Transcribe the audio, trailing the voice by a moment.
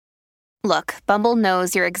Look, Bumble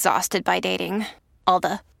knows you're exhausted by dating. All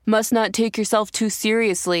the, must not take yourself too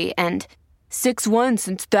seriously, and 6'1"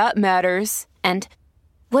 since that matters. And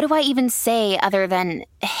what do I even say other than,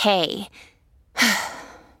 hey?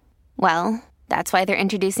 Well, that's why they're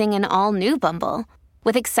introducing an all-new Bumble,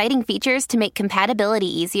 with exciting features to make compatibility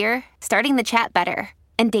easier, starting the chat better,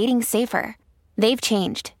 and dating safer. They've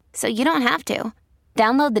changed, so you don't have to.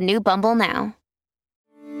 Download the new Bumble now.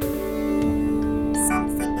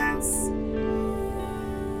 Something else.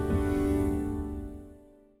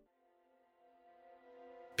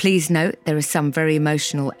 Please note there are some very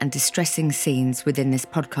emotional and distressing scenes within this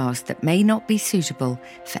podcast that may not be suitable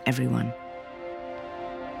for everyone.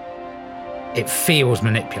 It feels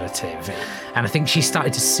manipulative. And I think she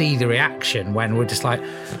started to see the reaction when we're just like,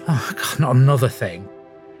 oh, God, not another thing.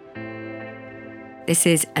 This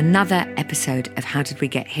is another episode of How Did We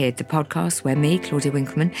Get Here, the podcast where me, Claudia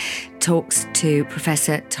Winkleman, talks to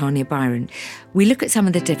Professor Tanya Byron. We look at some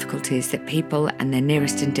of the difficulties that people and their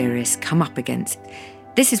nearest and dearest come up against.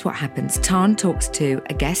 This is what happens. Tan talks to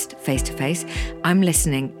a guest face-to-face. I'm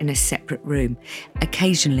listening in a separate room.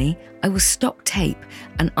 Occasionally, I will stop tape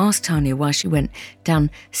and ask Tanya why she went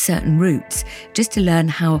down certain routes, just to learn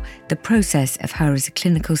how the process of her as a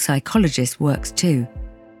clinical psychologist works too.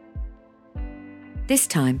 This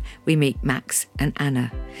time, we meet Max and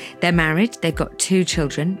Anna. They're married, they've got 2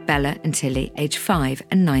 children, Bella and Tilly, aged 5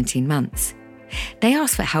 and 19 months. They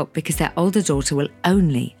ask for help because their older daughter will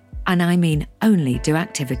only, and I mean only, do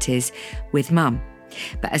activities with mum.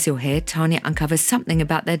 But as you'll hear, Tanya uncovers something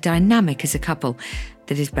about their dynamic as a couple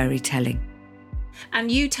that is very telling. And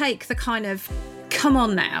you take the kind of, come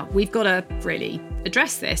on now, we've got to really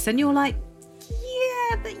address this. And you're like,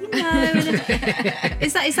 yeah, but you know.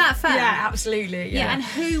 Is that fair? Yeah, absolutely. Yeah, and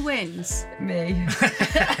who wins? Me.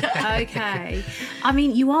 Okay. I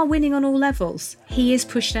mean, you are winning on all levels. He is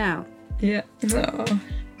pushed out. Yeah. Oh.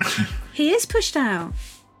 He is pushed out.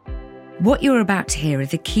 What you're about to hear are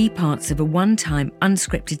the key parts of a one-time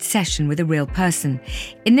unscripted session with a real person.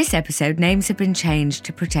 In this episode, names have been changed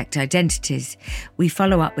to protect identities. We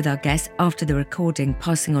follow up with our guests after the recording,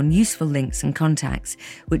 passing on useful links and contacts,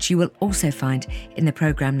 which you will also find in the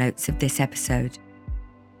programme notes of this episode.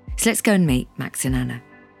 So let's go and meet Max and Anna.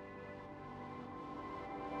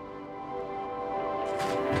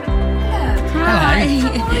 Hello. How are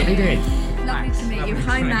you doing? Lovely to meet you.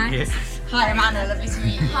 Hi, Max. Hi, I'm Anna. Lovely to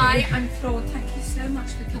meet you. Hi, I'm Claude. Thank you so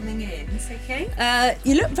much for coming in. It's okay.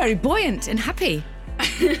 You look very buoyant and happy.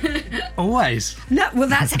 Always. No, well,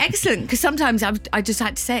 that's excellent, because sometimes I just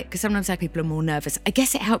like to say it, because sometimes people are more nervous. I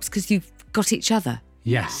guess it helps because you've got each other.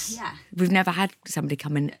 Yes. Yeah. We've never had somebody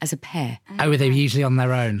come in as a pair. Oh, are they usually on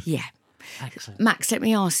their own? Yeah. Excellent. Max, let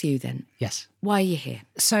me ask you then. Yes. Why are you here?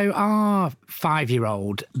 So our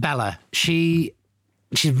 5-year-old, Bella, she's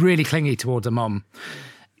really clingy towards her mum.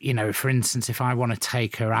 You know, for instance, if I want to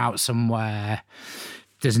take her out somewhere,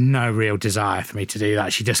 there's no real desire for me to do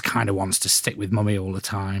that. She just kind of wants to stick with mummy all the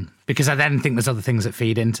time, because I then think there's other things that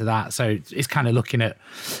feed into that. So it's kind of looking at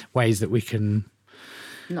ways that we can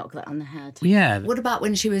Knock that on the head. Yeah. What about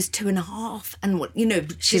when she was 2.5 and what, you know?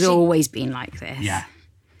 She's always been like this. Yeah.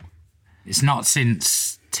 It's not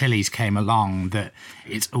since Tilly's came along that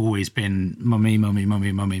it's always been mummy, mummy,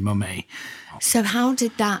 mummy, mummy, mummy. So how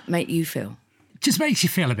did that make you feel? Just makes you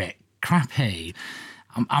feel a bit crappy.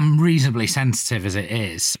 I'm reasonably sensitive as it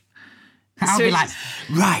is. I'll be like,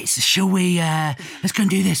 right, so shall we, let's go and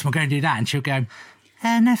do this, we'll go and do that. And she'll go,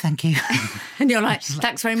 no, thank you. And you're like,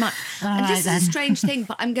 thanks very much. And this right is a strange thing,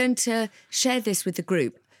 but I'm going to share this with the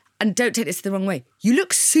group. And don't take this the wrong way. You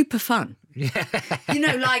look super fun. Yeah. You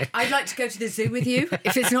know, like, I'd like to go to the zoo with you,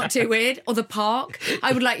 if it's not too weird, or the park.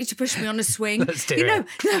 I would like you to push me on a swing. Let's do it.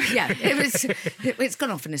 It's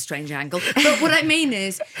gone off in a strange angle. But what I mean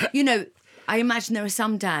is, you know, I imagine there are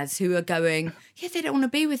some dads who are going, yeah, they don't want to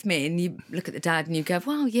be with me. And you look at the dad and you go,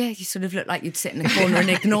 well, yeah, you sort of look like you'd sit in a corner and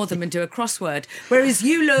ignore them and do a crossword. Whereas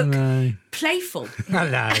you look playful.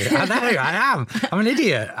 I am. I'm an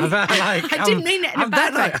idiot. I didn't mean it in a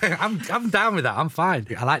bad way. I'm down with that. I'm fine.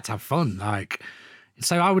 I like to have fun.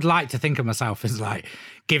 So I would like to think of myself as like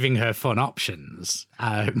giving her fun options,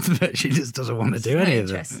 but she just doesn't want to do any of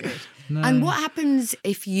them. No. And what happens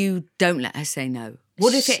if you don't let her say no?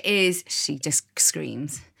 What if it is... She just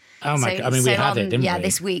screams. Oh my God. I mean, we had it, didn't we? Yeah,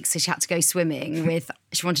 this week. So she had to go swimming with...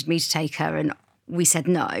 She wanted me to take her and we said,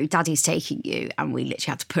 no, Daddy's taking you. And we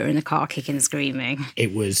literally had to put her in the car kicking and screaming.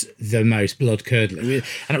 It was the most blood-curdling. And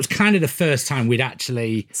it was kind of the first time we'd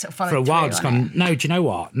actually, sort of for a while, just gone, it. no, do you know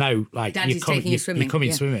what? No, like, Daddy's taking you swimming. You're coming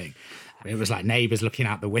Yeah. swimming. It was like neighbours looking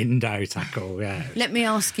out the window tackle, yeah. Let me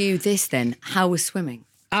ask you this then. How was swimming?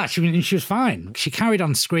 She was fine. She carried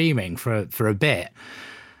on screaming for a bit.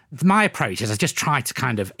 My approach is I just try to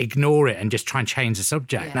kind of ignore it and just try and change the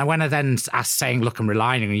subject. Yeah. Now, when I then asked, saying, look, I'm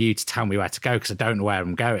relying on you to tell me where to go because I don't know where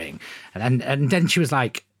I'm going. And then she was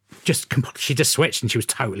like, she just switched and she was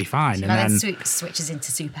totally fine. And then switches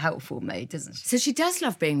into super helpful mode, doesn't she? So she does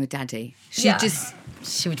love being with Daddy. She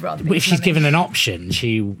would rather be if she's given an option,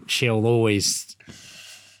 she'll always,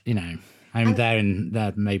 I'm there and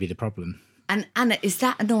there may be the problem. And Anna, is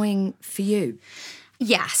that annoying for you?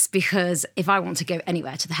 Yes, because if I want to go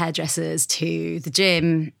anywhere, to the hairdressers, to the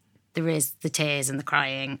gym, there is the tears and the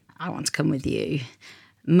crying. I want to come with you.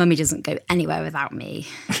 Mummy doesn't go anywhere without me.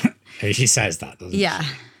 She says that, doesn't she? Yeah.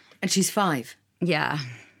 And she's 5. Yeah.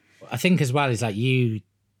 I think as well is like you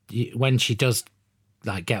when she does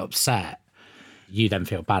like get upset, you then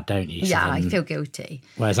feel bad, don't you? Yeah, I feel guilty.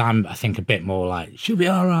 Whereas I think a bit more like, she'll be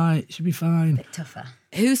all right, she'll be fine. A bit tougher.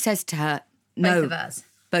 Who says to her, no? Both of us.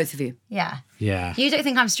 Both of you? Yeah. Yeah. You don't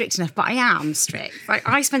think I'm strict enough, but I am strict. Like,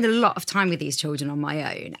 I spend a lot of time with these children on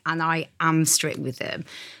my own and I am strict with them.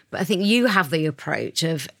 But I think you have the approach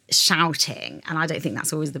of shouting and I don't think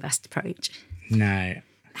that's always the best approach. No.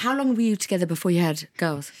 How long were you together before you had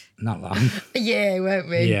girls? Not long. Yeah, weren't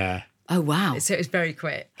we? Yeah. Oh, wow. So it was very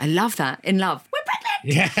quick. I love that. In love. We're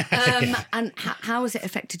pregnant! Yeah. And how has it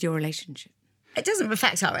affected your relationship? It doesn't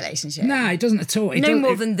affect our relationship. No, it doesn't at all. No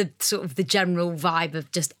more than the sort of the general vibe of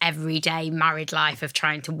just everyday married life of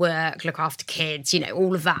trying to work, look after kids,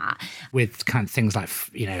 all of that. With kind of things like,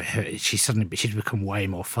 she's become way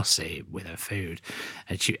more fussy with her food.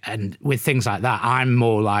 And with things like that, I'm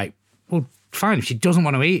more like, well, fine, if she doesn't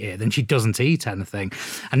want to eat it, then she doesn't eat anything.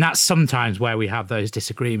 And that's sometimes where we have those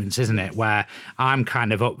disagreements, isn't it? Where I'm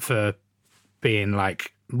kind of up for being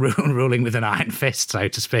like, ruling with an iron fist, so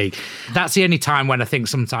to speak. That's the only time when I think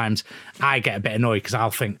sometimes I get a bit annoyed because I'll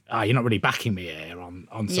think, you're not really backing me here on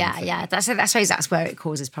something. Yeah. I suppose that's where it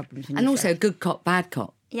causes problems. And also good cop, bad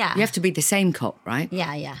cop. Yeah. You have to be the same cop, right?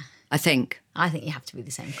 Yeah. I think. I think you have to be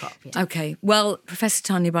the same cop. Yeah. Okay. Well, Professor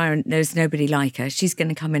Tanya Byron, there's nobody like her. She's going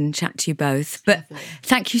to come in and chat to you both. But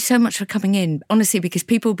thank you so much for coming in, honestly, because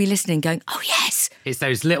people will be listening going, oh, yes. It's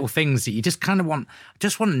those little things that you just kind of want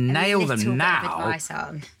to nail them now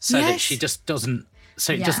so that she just doesn't,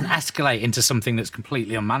 it doesn't escalate into something that's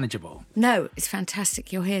completely unmanageable. No, it's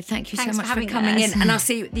fantastic you're here. Thank you Thanks so much for for coming us. in. And I'll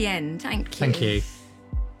see you at the end. Thank you. Thank you.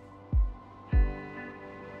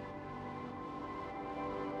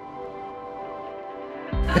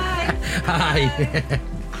 Hi.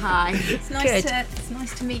 Hi. It's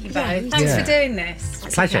nice to meet you both. Thanks Yeah. for doing this.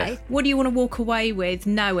 Pleasure. Okay. What do you want to walk away with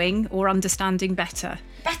knowing or understanding better?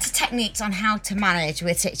 Better techniques on how to manage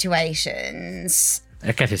with situations.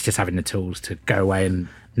 I guess it's just having the tools to go away and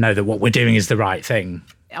know that what we're doing is the right thing.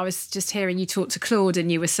 I was just hearing you talk to Claude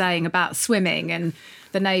and you were saying about swimming and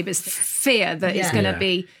the neighbours' fear that it's going to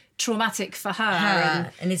be traumatic for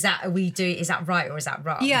her. And is that right or is that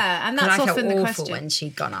wrong? Yeah, and that's 'Cause I often felt the awful question. when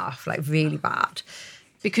she'd gone off, like really bad.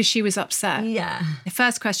 Because she was upset. Yeah. The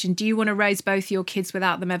first question, do you want to raise both your kids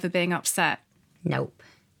without them ever being upset? Nope.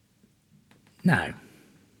 No.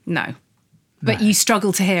 No. But you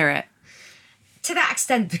struggle to hear it. To that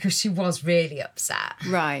extent, because she was really upset.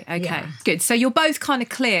 Right, okay. Yeah. Good. So you're both kind of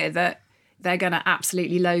clear that they're going to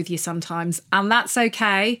absolutely loathe you sometimes, and that's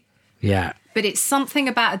okay. Yeah. But it's something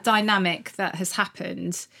about a dynamic that has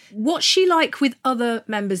happened. What's she like with other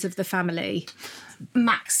members of the family?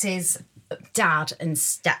 Max's dad and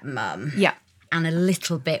stepmum. Yeah. And a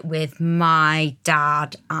little bit with my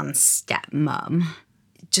dad and stepmum.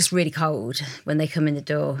 Just really cold when they come in the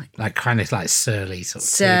door. Like kind of like surly sort of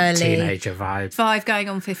Surly. teenager vibe. 5 going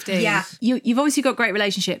on 15. Yeah. You've obviously got a great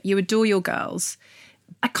relationship. You adore your girls.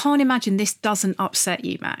 I can't imagine this doesn't upset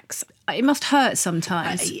you, Max. It must hurt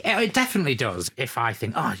sometimes. It definitely does. If I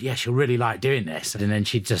think, oh, yeah, she'll really like doing this. And then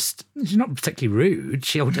she's not particularly rude.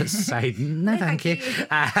 She'll just say, no, thank you.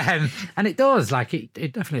 And it does. Like, it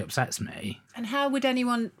definitely upsets me. And how would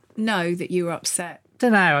anyone know that you were upset?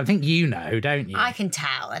 Don't know. I think you know, don't you? I can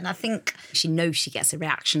tell, and I think she knows she gets a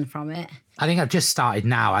reaction from it. I think I've just started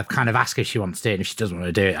now. I've kind of asked her if she wants to do it, and if she doesn't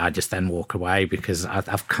want to do it, I just then walk away because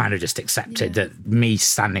I've kind of just accepted that me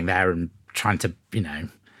standing there and trying to,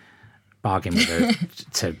 bargain with her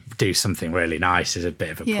to do something really nice is a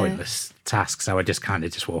bit of a pointless task. So I just kind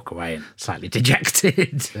of just walk away and slightly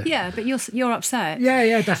dejected. Yeah, but you're upset.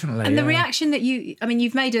 Yeah, definitely. And the reaction that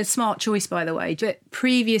you've made a smart choice, by the way, but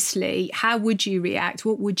previously, how would you react?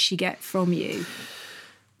 What would she get from you?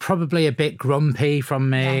 Probably a bit grumpy from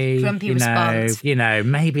me. Yeah, grumpy response.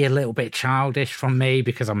 Maybe a little bit childish from me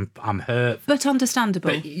because I'm hurt. But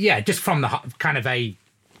understandable. But yeah, just from the kind of a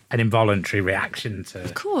an involuntary reaction to.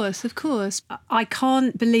 Of course. I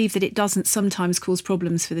can't believe that it doesn't sometimes cause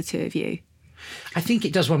problems for the two of you. I think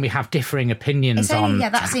it does when we have differing opinions on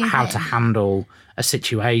how to handle a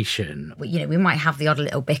situation. We might have the odd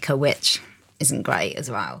little bicker, which isn't great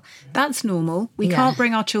as well. That's normal. We can't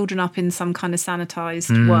bring our children up in some kind of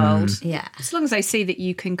sanitised world. Yeah. As long as they see that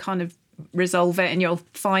you can kind of resolve it and you're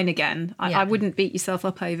fine again. I wouldn't beat yourself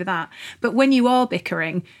up over that. But when you are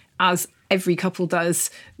bickering, as every couple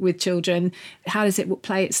does with children, how does it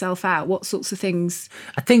play itself out? What sorts of things?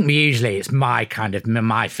 I think usually it's my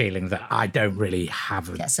feeling that I don't really have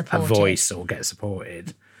a voice or get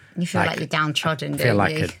supported. You feel like you're downtrodden, I feel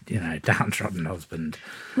like a downtrodden husband.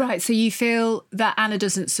 Right, so you feel that Anna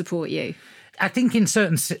doesn't support you? I think in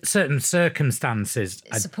certain circumstances,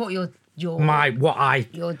 support your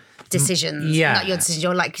decisions, not your decisions.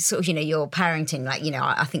 You're like sort of, your parenting. Like,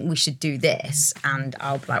 I think we should do this, and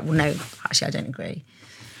I'll be like, well, no, actually, I don't agree.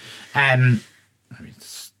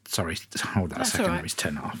 Sorry, hold that a second. Let me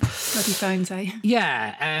turn it off. Bloody phones, eh?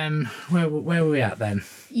 Yeah. Where were we at then?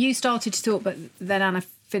 You started to talk, but then Anna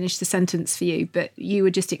finished the sentence for you. But you were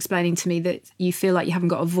just explaining to me that you feel like you haven't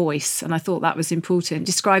got a voice, and I thought that was important.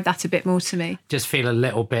 Describe that a bit more to me. Just feel a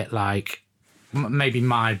little bit like maybe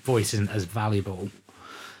my voice isn't as valuable.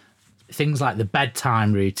 Things like the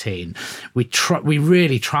bedtime routine, we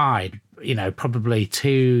really tried, probably 2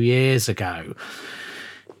 years ago.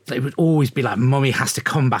 It would always be like, Mummy has to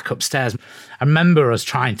come back upstairs. I remember us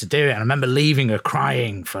trying to do it, and I remember leaving her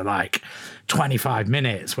crying for like 25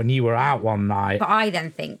 minutes when you were out one night. But I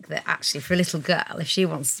then think that actually for a little girl, if she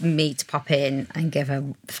wants me to pop in and give her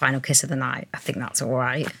the final kiss of the night, I think that's all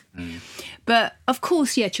right. But of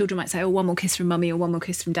course, children might say, one more kiss from Mummy or one more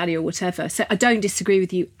kiss from Daddy or whatever. So I don't disagree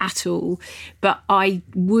with you at all, but I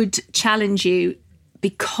would challenge you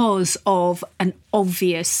because of an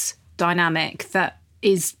obvious dynamic that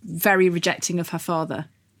is very rejecting of her father.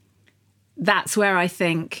 That's where I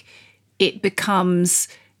think it becomes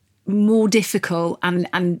more difficult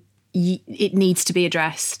and it needs to be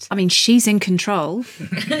addressed. I mean, she's in control,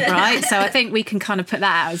 right? So I think we can kind of put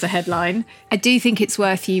that out as a headline. I do think it's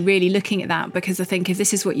worth you really looking at that, because I think if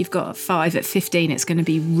this is what you've got at 5, at 15, it's going to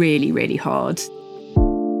be really, really hard.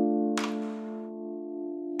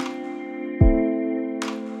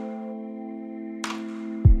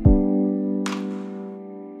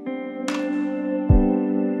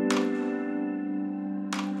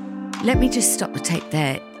 Let me just stop the tape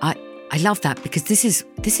there. I love that, because this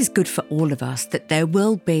is good for all of us, that there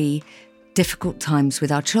will be difficult times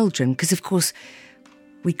with our children, because of course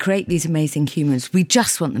we create these amazing humans. We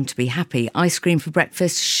just want them to be happy. Ice cream for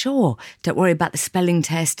breakfast, sure. Don't worry about the spelling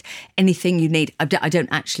test, anything you need. I don't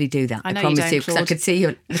actually do that. I promise you, because I could see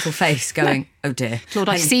your little face going, oh dear. Claude,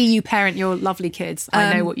 I see you parent your lovely kids.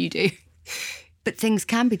 I know what you do. But things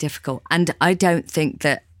can be difficult, and I don't think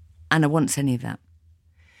that Anna wants any of that.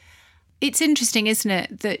 It's interesting, isn't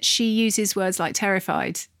it, that she uses words like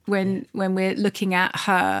terrified when we're looking at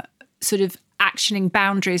her sort of actioning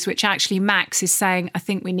boundaries, which actually Max is saying, I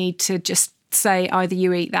think we need to just say either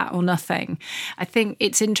you eat that or nothing. I think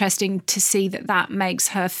it's interesting to see that makes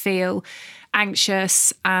her feel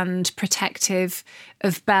anxious and protective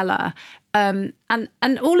of Bella. And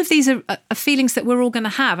all of these are feelings that we're all going to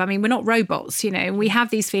have. I mean, we're not robots, we have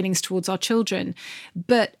these feelings towards our children.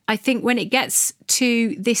 But I think when it gets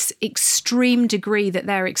to this extreme degree that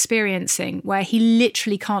they're experiencing, where he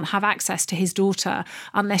literally can't have access to his daughter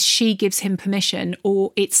unless she gives him permission,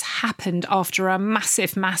 or it's happened after a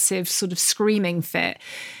massive, massive sort of screaming fit,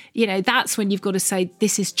 that's when you've got to say,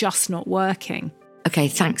 this is just not working. Okay,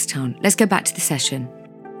 thanks, Tan. Let's go back to the session.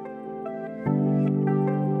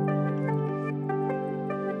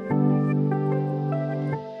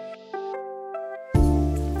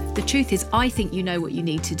 The truth is, I think you know what you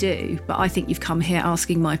need to do, but I think you've come here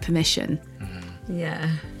asking my permission.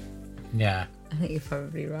 Yeah. Yeah. I think you're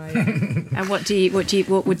probably right. And what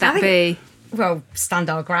would that be? Well, stand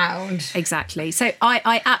our ground. Exactly. So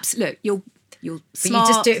I absolutely, look, you're smart. But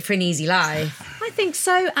you just do it for an easy life. I think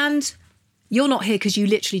so. And you're not here because you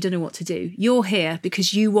literally don't know what to do. You're here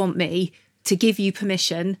because you want me to give you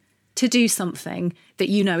permission to do something that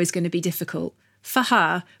you know is going to be difficult for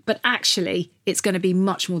her, but actually it's going to be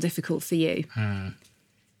much more difficult for you.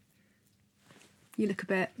 You look a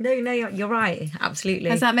bit... No, you're right. Absolutely.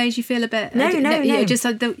 Has that made you feel a bit... No. You just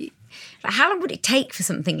had how long would it take for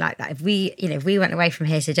something like that? If we went away from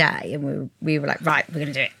here today and we were like, right, we're going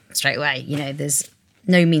to do it straight away. There's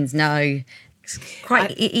no means no. It's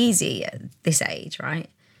quite easy at this age, right?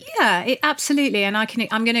 Yeah, absolutely. And I'm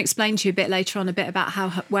going to explain to you a bit later on a bit about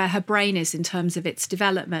where her brain is in terms of its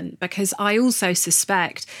development, because I also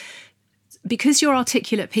suspect because you're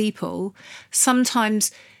articulate people,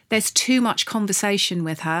 sometimes there's too much conversation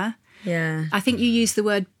with her. Yeah. I think you used the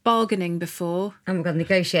word bargaining before. Oh my God,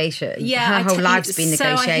 negotiation. Yeah. Her whole life's been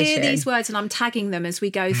negotiation. So I hear these words and I'm tagging them as we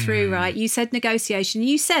go through, right? You said negotiation.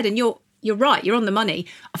 You said, and you're right, you're on the money,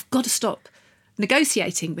 I've got to stop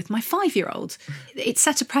negotiating with my 5-year-old. It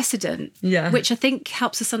set a precedent, which I think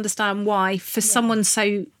helps us understand why, for someone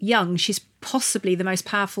so young, she's possibly the most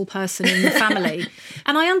powerful person in the family.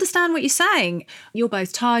 And I understand what you're saying. You're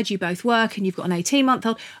both tired, you both work, and you've got an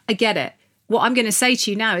 18-month-old. I get it. What I'm going to say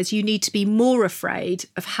to you now is you need to be more afraid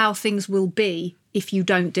of how things will be if you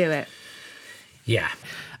don't do it. Yeah.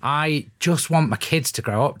 I just want my kids to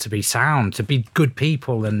grow up to be sound, to be good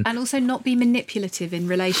people. And also not be manipulative in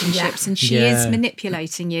relationships. And she is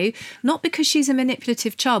manipulating you, not because she's a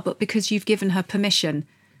manipulative child, but because you've given her permission.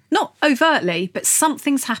 Not overtly, but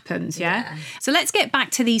something's happened, yeah? So let's get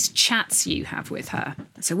back to these chats you have with her.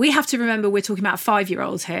 So we have to remember we're talking about a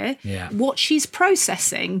 5-year-old here. Yeah. What she's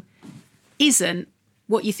processing isn't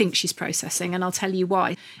what you think she's processing, and I'll tell you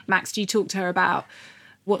why. Max, do you talk to her about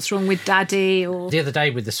what's wrong with daddy? Or the other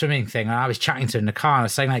day with the swimming thing, I was chatting to her in the car and I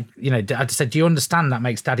was saying, like, I just said, do you understand that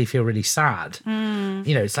makes daddy feel really sad?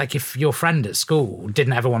 It's like if your friend at school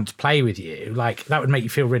didn't ever want to play with you, like that would make you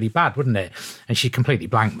feel really bad, wouldn't it? And she completely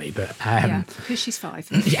blanked me, but because she's 5.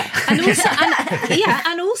 Yeah.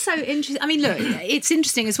 And also interesting. I mean, look, it's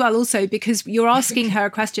interesting as well also because you're asking her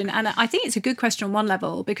a question, and I think it's a good question on one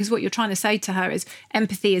level, because what you're trying to say to her is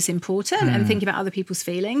empathy is important and thinking about other people's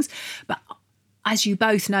feelings. But as you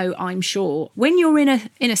both know, I'm sure, when you're in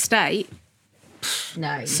a state,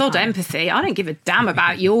 sod empathy. I don't give a damn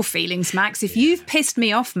about your feelings, Max. If you've pissed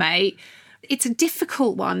me off, mate, it's a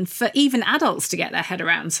difficult one for even adults to get their head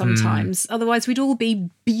around sometimes. Otherwise, we'd all be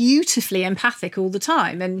beautifully empathic all the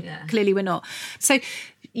time, and clearly we're not. So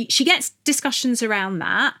she gets discussions around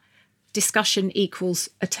that. Discussion equals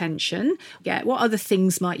attention. Yeah. What other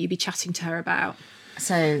things might you be chatting to her about?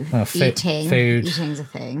 So food. Eating's a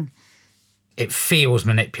thing. It feels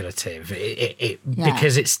manipulative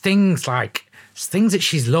because it's things that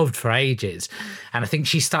she's loved for ages. And I think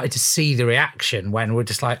she started to see the reaction when we're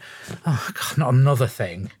just like, oh, God, not another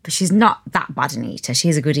thing. But she's not that bad an eater.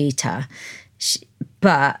 She's a good eater.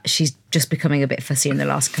 But she's just becoming a bit fussy in the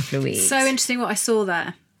last couple of weeks. So interesting what I saw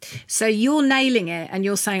there. So you're nailing it and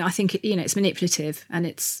you're saying, I think, it's manipulative and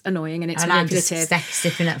it's annoying and it's manipulative. I'm just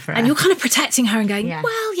stiffing up for her. And you're kind of protecting her and going,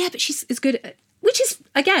 well, yeah, but she's as good at... Which is,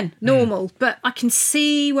 again, normal, but I can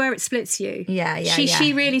see where it splits you.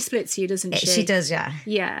 She really splits you, doesn't she? She does, yeah.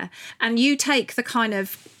 Yeah. And you take the kind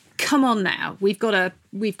of, come on now, we've got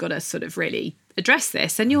to sort of really address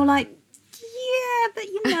this. And you're like, yeah, but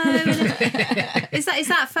is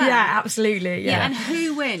that fair? Yeah, absolutely. Yeah. And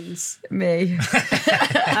who wins? Me.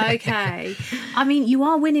 Okay. I mean, you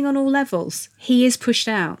are winning on all levels. He is pushed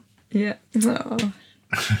out. Yeah. Oh.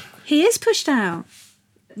 He is pushed out.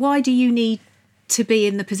 Why do you need to be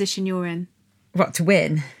in the position you're in? What, to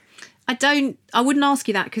win? I wouldn't ask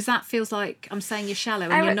you that because that feels like I'm saying you're shallow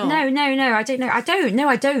and you're not. No, I don't know. I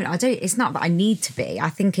don't. It's not that I need to be. I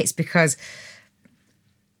think it's because...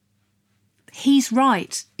 He's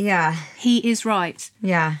right. Yeah. He is right.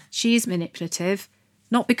 Yeah. She is manipulative.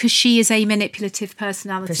 Not because she is a manipulative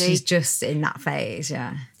personality. But she's just in that phase,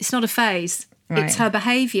 yeah. It's not a phase. Right. It's her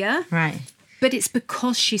behaviour. Right. But it's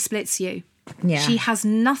because she splits you. Yeah. She has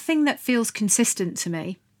nothing that feels consistent to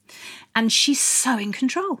me. And she's so in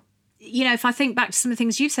control. If I think back to some of the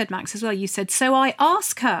things you've said, Max, as well, you said, so I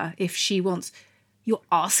ask her if she wants... You're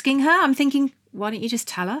asking her? I'm thinking, why don't you just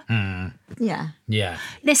tell her? Yeah. Yeah.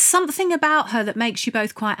 There's something about her that makes you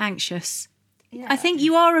both quite anxious. Yeah. I think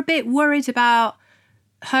you are a bit worried about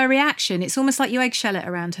her reaction. It's almost like you eggshell it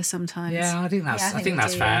around her sometimes. Yeah, I think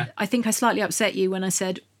that's fair. I think I slightly upset you when I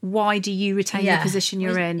said, why do you retain the position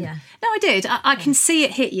you're in? Yeah. No, I did. I can see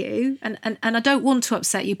it hit you and I don't want to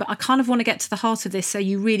upset you, but I kind of want to get to the heart of this so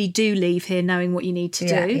you really do leave here knowing what you need to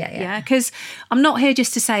do. Yeah. Because I'm not here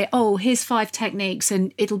just to say, oh, here's 5 techniques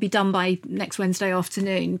and it'll be done by next Wednesday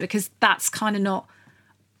afternoon, because that's kind of not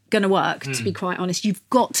going to work, to be quite honest. You've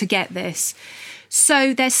got to get this.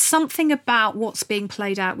 So there's something about what's being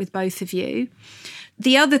played out with both of you.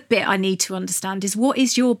 The other bit I need to understand is, what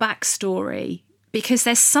is your backstory? Because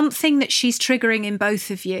there's something that she's triggering in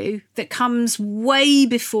both of you that comes way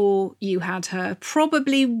before you had her,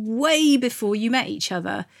 probably way before you met each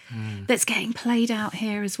other, that's getting played out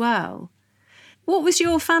here as well. What was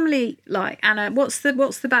your family like, Anna? What's the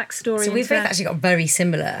backstory? So we've both actually got very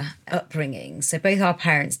similar upbringings. So both our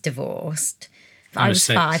parents divorced. I was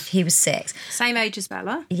 5, he was 6. Same age as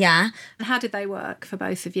Bella? Yeah. And how did they work for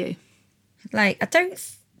both of you? Like, I don't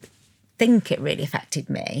think it really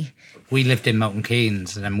affected me. We lived in Milton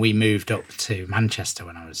Keynes, and then we moved up to Manchester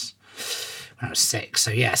when I was 6.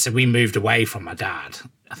 So we moved away from my dad.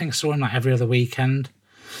 I think I saw him like every other weekend.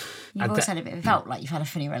 You've always had felt like you've had a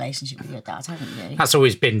funny relationship with your dad, haven't you? That's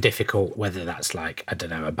always been difficult, whether that's like, I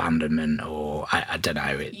don't know, abandonment or I don't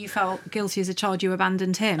know. You felt guilty as a child you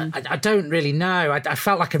abandoned him? I don't really know. I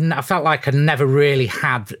felt like I never really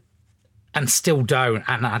had, and still don't,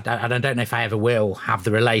 and I don't know if I ever will have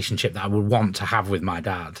the relationship that I would want to have with my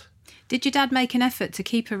dad. Did your dad make an effort to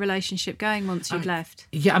keep a relationship going once you'd left?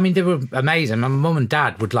 Yeah, I mean, they were amazing. My mum and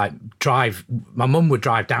dad would drive. My mum would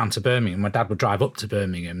drive down to Birmingham. My dad would drive up to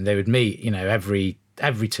Birmingham. They would meet, every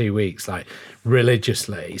 2 weeks,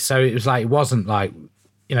 religiously. So it was it wasn't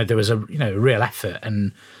there was a real effort,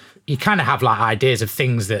 and you kind of have ideas of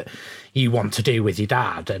things that you want to do with your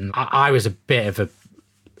dad. And I was a bit of a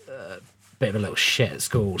little shit at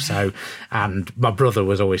school, and my brother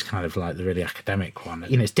was always kind of the really academic one.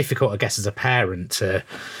 It's difficult, I guess, as a parent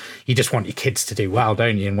you just want your kids to do well,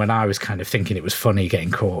 don't you? And when I was kind of thinking it was funny getting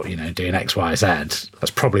caught, doing X, Y, Z, that's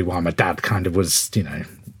probably why my dad kind of was,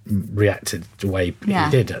 reacted the way he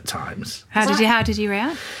did at times. How did you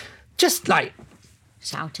react? Just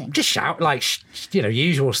shouting. Just shout,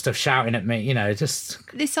 usual stuff, shouting at me, just...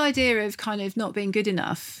 This idea of kind of not being good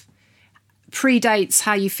enough predates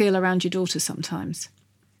how you feel around your daughter sometimes.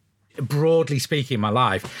 Broadly speaking, in my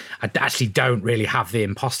life, I actually don't really have the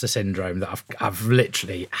imposter syndrome that I've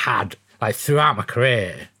literally had throughout my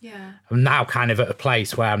career. Yeah. I'm now kind of at a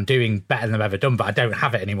place where I'm doing better than I've ever done, but I don't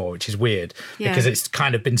have it anymore, which is weird because it's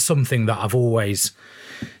kind of been something that I've always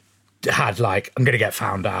had, I'm going to get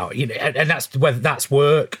found out, and that's whether that's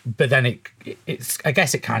work, but then it's I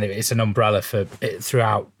guess it's an umbrella for it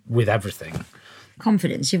throughout with everything.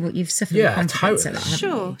 Confidence, you've suffered with confidence.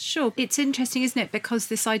 Totally. Sure. It's interesting, isn't it? Because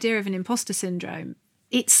this idea of an imposter syndrome,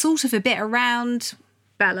 it's sort of a bit around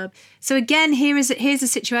Bella. So again, here's a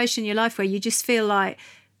situation in your life where you just feel like,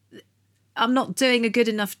 I'm not doing a good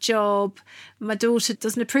enough job. My daughter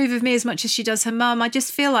doesn't approve of me as much as she does her mum. I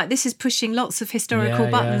just feel like this is pushing lots of historical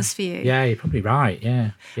buttons for you. Yeah, you're probably right.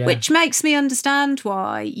 Yeah. Which makes me understand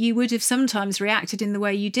why you would have sometimes reacted in the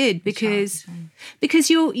way you did, because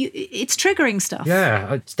it's triggering stuff.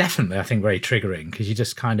 Yeah, it's definitely, I think, very triggering because you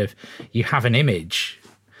just kind of, you have an image.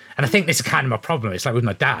 And I think this is kind of my problem. It's with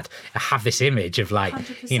my dad, I have this image of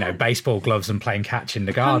 100%. Baseball gloves and playing catch in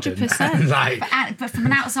the garden. 100%. But from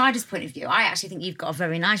an outsider's point of view, I actually think you've got a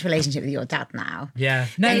very nice relationship with your dad now. Yeah.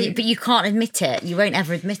 But you can't admit it. You won't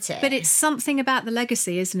ever admit it. But it's something about the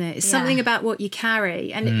legacy, isn't it? It's something about what you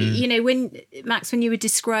carry. And, when you were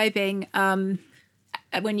describing... when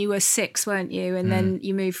you were 6, weren't you? And then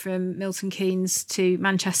you moved from Milton Keynes to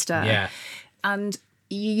Manchester. Yeah. And...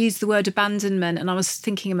 you used the word abandonment, and I was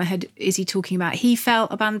thinking in my head, is he talking about he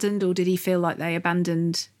felt abandoned, or did he feel like they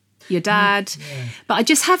abandoned your dad? Yeah. But I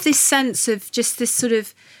just have this sense of just this sort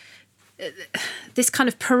of, this kind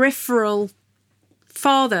of peripheral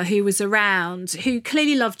father who was around, who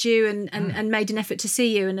clearly loved you and made an effort to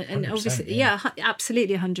see you. And obviously,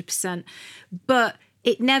 absolutely 100%. But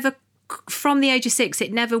it never, from the age of 6,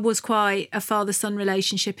 it never was quite a father-son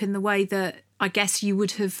relationship in the way that I guess you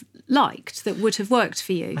would have liked, that would have worked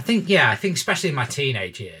for you. I think especially in my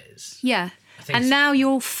teenage years. Yeah. And now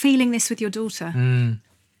you're feeling this with your daughter.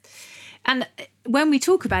 And when we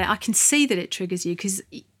talk about it, I can see that it triggers you because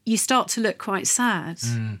you start to look quite sad.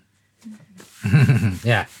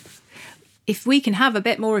 Yeah. If we can have a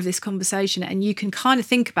bit more of this conversation and you can kind of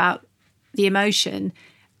think about the emotion,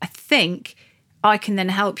 I think I can then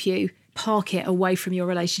help you park it away from your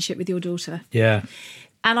relationship with your daughter. Yeah.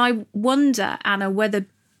 And I wonder, Anna, whether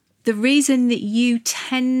the reason that you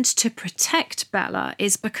tend to protect Bella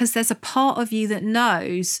is because there's a part of you that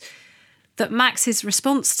knows that Max's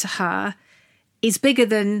response to her is bigger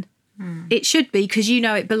than it should be, because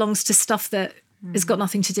it belongs to stuff that has got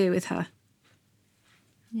nothing to do with her.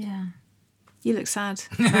 Yeah. You look sad,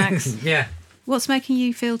 Max. Yeah. What's making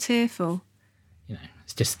you feel tearful?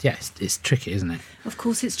 It's just, it's tricky, isn't it? Of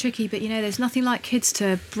course it's tricky, but there's nothing like kids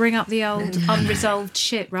to bring up the old unresolved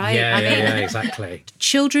shit, right? Yeah, exactly.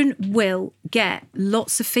 Children will get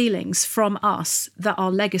lots of feelings from us that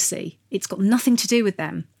are legacy. It's got nothing to do with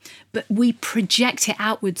them, but we project it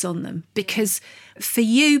outwards on them because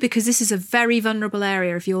this is a very vulnerable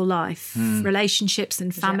area of your life, relationships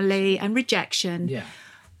and family and rejection. Yeah.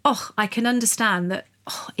 I can understand that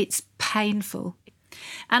it's painful.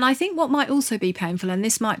 And I think what might also be painful, and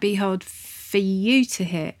this might be hard for you to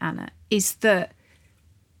hear, Anna, is that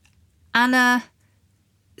Anna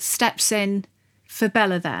steps in for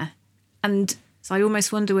Bella there. And so I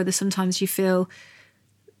almost wonder whether sometimes you feel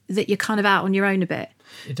that you're kind of out on your own a bit.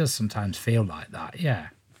 It does sometimes feel like that, yeah.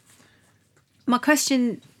 My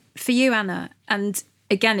question for you, Anna, and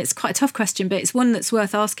again, it's quite a tough question, but it's one that's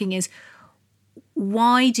worth asking, is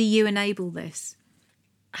why do you enable this?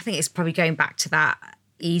 I think it's probably going back to that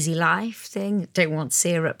easy life thing. Don't want to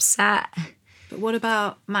see her upset. But what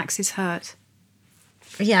about Max's hurt?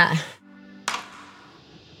 Yeah.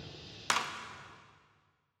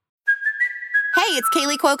 Hey, it's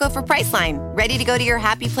Kaylee Cuoco for Priceline. Ready to go to your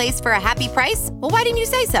happy place for a happy price? Well, why didn't you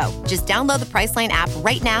say so? Just download the Priceline app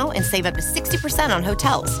right now and save up to 60% on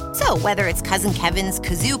hotels. So whether it's Cousin Kevin's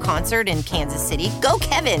Kazoo Concert in Kansas City, go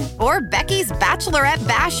Kevin, or Becky's Bachelorette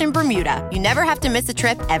Bash in Bermuda, you never have to miss a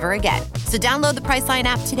trip ever again. So download the Priceline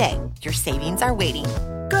app today. Your savings are waiting.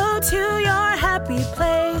 Go to your happy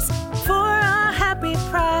place for a happy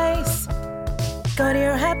price. Go to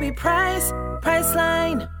your happy price,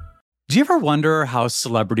 Priceline. Do you ever wonder how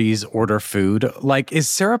celebrities order food? Like, is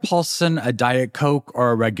Sarah Paulson a Diet Coke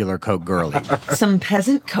or a regular Coke girlie? Some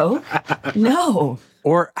peasant Coke? No.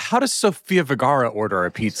 Or how does Sofia Vergara order a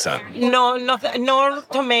pizza? No, nothing, no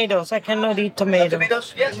tomatoes. I cannot eat tomatoes.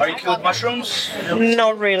 Tomatoes? Yes. Are you cool with mushrooms?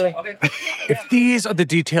 Not really. Okay. If these are the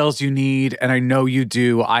details you need, and I know you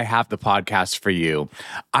do, I have the podcast for you.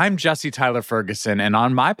 I'm Jesse Tyler Ferguson, and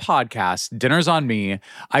on my podcast, Dinner's on Me,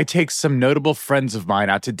 I take some notable friends of mine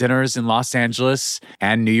out to dinners in Los Angeles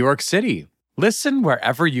and New York City. Listen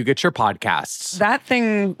wherever you get your podcasts. That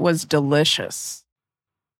thing was delicious.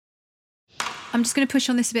 I'm just going to push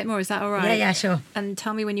on this a bit more. Is that all right? Yeah, sure. And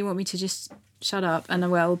tell me when you want me to just shut up, and I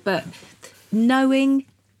will. But knowing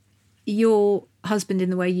your husband in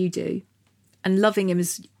the way you do and loving him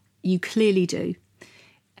as you clearly do,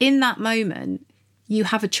 in that moment, you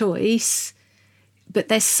have a choice, but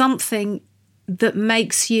there's something that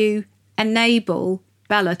makes you enable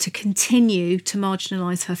Bella to continue to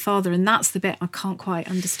marginalise her father, and that's the bit I can't quite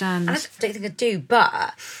understand. I don't think I do,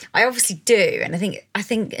 but I obviously do, and I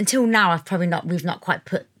think until now we've not quite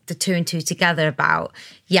put the two and two together about,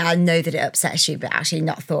 yeah, I know that it upsets you, but actually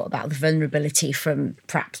not thought about the vulnerability from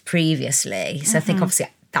perhaps previously. So I think obviously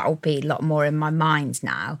that will be a lot more in my mind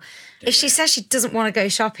now. If she says she doesn't want to go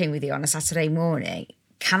shopping with you on a Saturday morning,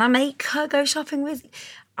 can I make her go shopping with you?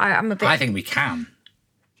 I think we can.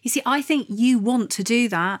 You see, I think you want to do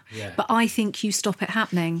that, but I think you stop it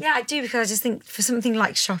happening. Yeah, I do, because I just think for something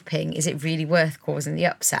like shopping, is it really worth causing the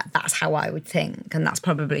upset? That's how I would think, and that's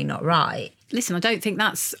probably not right. Listen, I don't think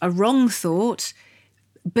that's a wrong thought,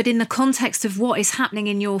 but in the context of what is happening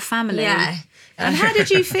in your family. Yeah. And how did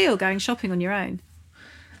you feel going shopping on your own?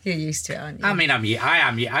 You're used to it, aren't you? I mean,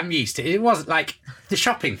 I'm used to it. It wasn't like the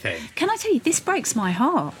shopping thing. Can I tell you, this breaks my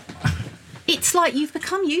heart. It's like you've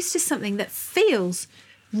become used to something that feels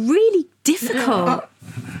really difficult,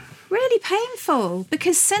 really painful,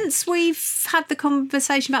 because since we've had the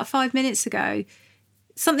conversation about 5 minutes ago,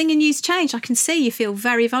 something in you's changed. I can see you feel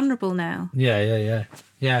very vulnerable now. Yeah.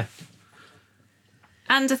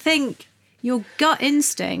 And I think your gut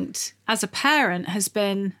instinct as a parent has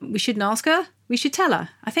been, we shouldn't ask her, we should tell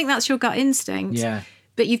her. I think that's your gut instinct. Yeah.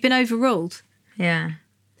 But you've been overruled. Yeah.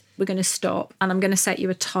 We're going to stop, and I'm going to set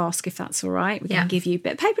you a task, if that's all right. We're going to give you a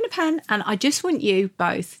bit of paper and a pen, and I just want you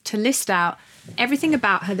both to list out everything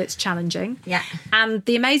about her that's challenging. Yeah. And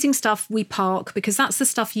the amazing stuff we park, because that's the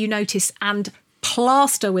stuff you notice and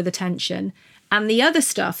plaster with attention. And the other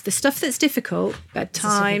stuff, the stuff that's difficult,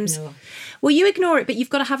 bedtimes. Well, you ignore it, but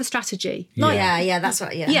you've got to have a strategy. Like, yeah, that's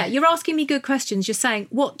what, Yeah, you're asking me good questions. You're saying,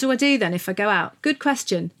 what do I do then if I go out? Good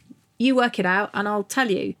question. You work it out, and I'll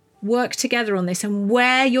tell you. Work together on this, and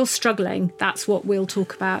where you're struggling, that's what we'll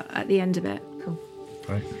talk about at the end of it. Cool.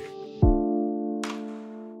 Right.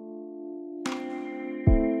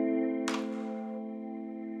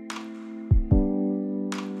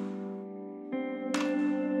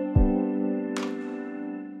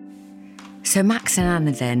 So Max and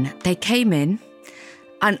Anna then, they came in,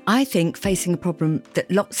 and I think facing a problem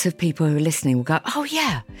that lots of people who are listening will go, oh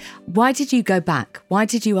yeah, why did you go back? Why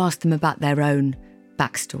did you ask them about their own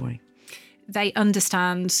backstory? They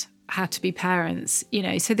understand how to be parents,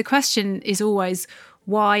 so the question is always,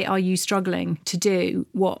 why are you struggling to do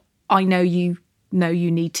what I know you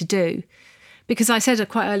need to do? Because I said it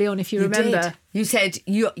quite early on, if you remember. Did. You said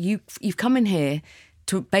you've come in here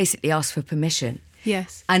to basically ask for permission.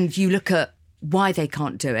 Yes. And you look at why they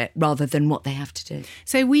can't do it rather than what they have to do.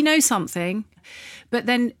 So we know something, but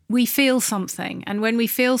then we feel something. And when we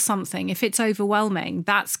feel something, if it's overwhelming,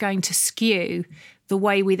 that's going to skew the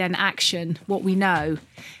way we then action what we know.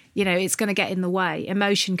 It's going to get in the way.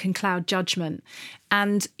 Emotion can cloud judgment.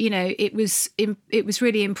 And, it was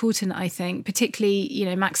really important, I think,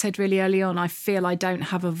 particularly, Max said really early on, I feel I don't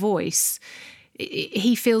have a voice.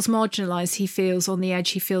 he feels marginalised, he feels on the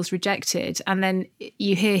edge, he feels rejected. And then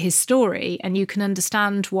you hear his story and you can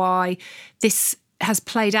understand why this has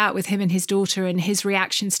played out with him and his daughter, and his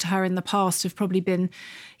reactions to her in the past have probably been,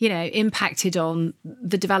 you know, impacted on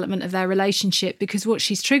the development of their relationship, because what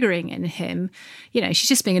she's triggering in him, you know, she's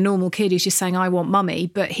just being a normal kid who's just saying, I want mummy,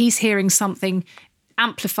 but he's hearing something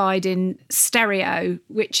amplified in stereo,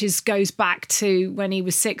 which goes back to when he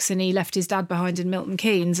was 6 and he left his dad behind in Milton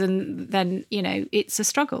Keynes. And then, you know, it's a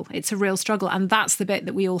struggle. It's a real struggle. And that's the bit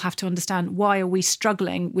that we all have to understand. Why are we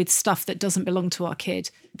struggling with stuff that doesn't belong to our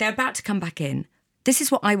kid? They're about to come back in. This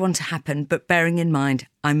is what I want to happen, but bearing in mind,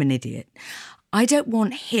 I'm an idiot. I don't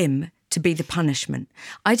want him to be the punishment.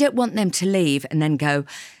 I don't want them to leave and then go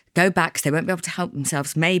back, because they won't be able to help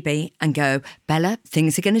themselves, maybe, and go, Bella,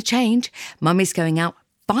 things are going to change. Mummy's going out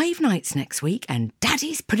 5 nights next week and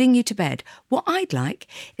Daddy's putting you to bed. What I'd like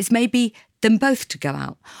is maybe them both to go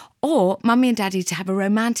out, or Mummy and Daddy to have a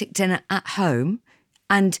romantic dinner at home.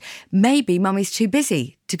 And maybe Mummy's too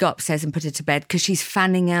busy to go upstairs and put her to bed because she's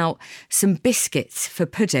fanning out some biscuits for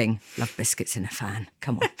pudding. Love biscuits in a fan.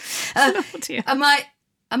 Come on.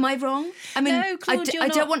 Am I wrong? I mean, no, Claude, I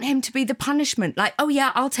don't want him to be the punishment. Like, oh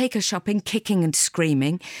yeah, I'll take her shopping, kicking and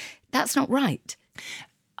screaming. That's not right.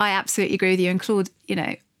 I absolutely agree with you. And Claude, you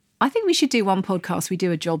know, I think we should do one podcast. We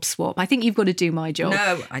do a job swap. I think you've got to do my job.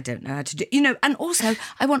 No, I don't know how to do. You know, and also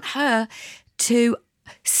I want her to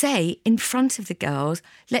say in front of the girls,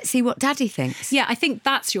 let's see what Daddy thinks. Yeah, I think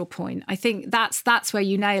that's your point. I think that's where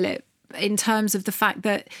you nail it, in terms of the fact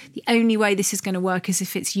that the only way this is going to work is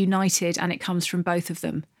if it's united and it comes from both of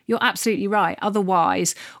them. You're absolutely right.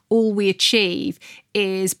 Otherwise, all we achieve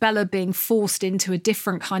is Bella being forced into a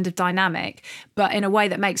different kind of dynamic, but in a way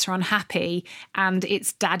that makes her unhappy, and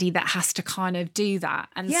it's Daddy that has to kind of do that.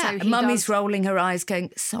 And yeah, so and Mummy's rolling her eyes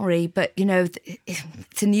going, sorry, but, you know,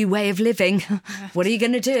 it's a new way of living. What are you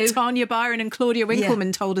going to do? Tanya Byron and Claudia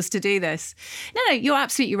Winkleman told us to do this. No, you're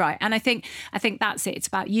absolutely right. And I think that's it. It's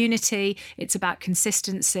about unity, it's about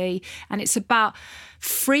consistency, and it's about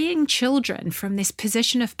freeing children from this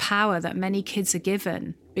position of power that many kids are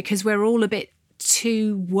given, because we're all a bit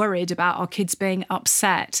too worried about our kids being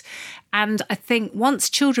upset. And I think once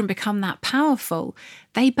children become that powerful,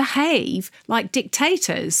 they behave like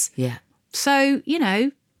dictators. Yeah. So, you know,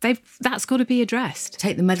 that's got to be addressed.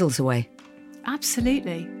 Take the medals away.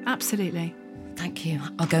 Absolutely. Absolutely. Thank you.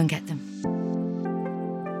 I'll go and get them.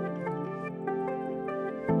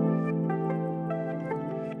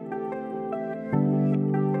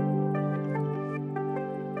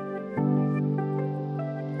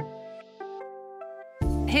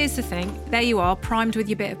 Here's the thing. There you are, primed with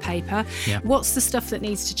your bit of paper. Yeah. What's the stuff that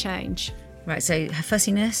needs to change? Right, so her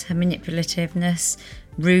fussiness, her manipulativeness,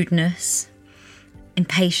 rudeness,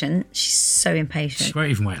 impatient. She's so impatient. She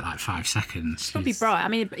won't even wait like 5 seconds. She's probably bright. I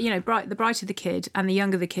mean, you know, the brighter the kid and the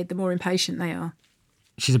younger the kid, the more impatient they are.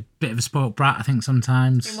 She's a bit of a spoilt brat, I think,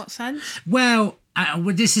 sometimes. In what sense? Well,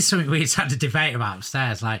 this is something we just had to debate about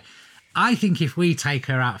upstairs. Like, I think if we take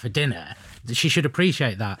her out for dinner, she should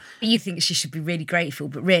appreciate that. You think she should be really grateful,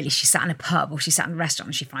 but really she sat in a pub or she sat in a restaurant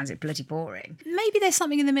and she finds it bloody boring. Maybe there's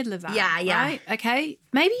something in the middle of that. Yeah. Right? Okay.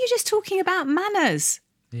 Maybe you're just talking about manners.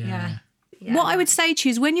 Yeah. What I would say to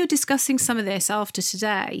you is, when you're discussing some of this after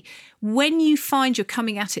today, when you find you're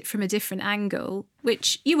coming at it from a different angle,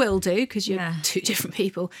 which you will do because you're two different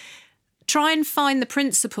people, try and find the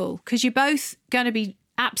principle, because you're both going to be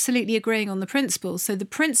absolutely agreeing on the principle. So the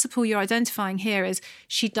principle you're identifying here is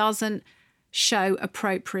she doesn't show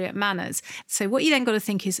appropriate manners. So what you then got to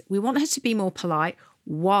think is, we want her to be more polite.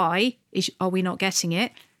 Why are we not getting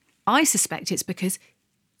it? I suspect it's because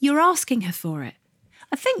you're asking her for it.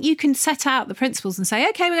 I think you can set out the principles and say,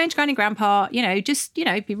 okay, we're going to Granny Grandpa, just,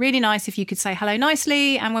 it'd be really nice if you could say hello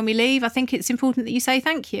nicely. And when we leave, I think it's important that you say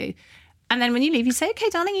thank you. And then when you leave, you say, okay,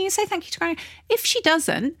 darling, you can say thank you to Granny. If she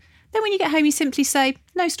doesn't, then when you get home, you simply say,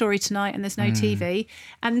 no story tonight and there's no TV.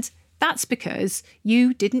 And that's because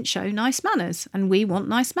you didn't show nice manners, and we want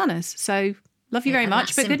nice manners. So love you very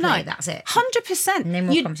much, but good night. That's it. 100%. No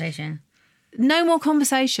more conversation. No more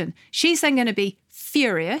conversation. She's then going to be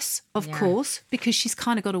furious, of course, because she's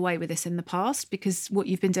kind of got away with this in the past, because what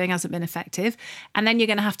you've been doing hasn't been effective. And then you're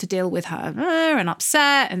going to have to deal with her and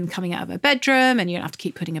upset and coming out of her bedroom, and you're going to have to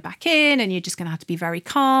keep putting her back in, and you're just going to have to be very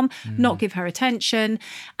calm, not give her attention.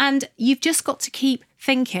 And you've just got to keep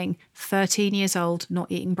thinking, 13 years old,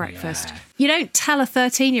 not eating breakfast. Yeah. You don't tell a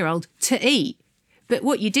 13-year-old to eat. But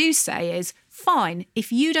what you do say is, fine,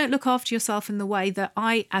 if you don't look after yourself in the way that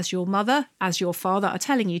I, as your mother, as your father, are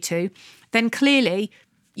telling you to, then clearly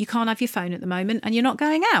you can't have your phone at the moment and you're not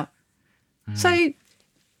going out. So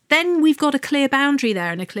then we've got a clear boundary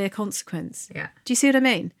there and a clear consequence. Yeah. Do you see what I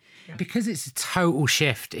mean? Because it's a total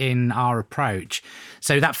shift in our approach.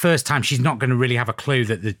 So that first time, she's not going to really have a clue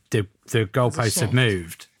that the goalposts have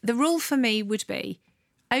moved. The rule for me would be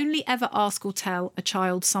only ever ask or tell a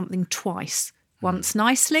child something twice, once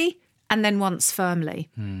nicely and then once firmly.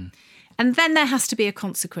 And then there has to be a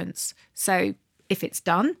consequence. So if it's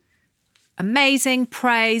done, amazing,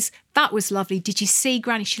 praise, that was lovely. Did you see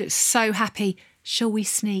Granny? She looks so happy. Shall we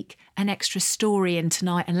sneak an extra story in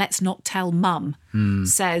tonight and let's not tell Mum,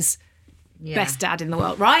 says best dad in the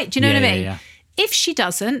world, right? Do you know what I mean? Yeah. If she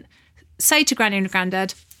doesn't, say to Granny and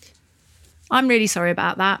Grandad, I'm really sorry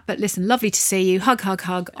about that, but listen, lovely to see you, hug, hug,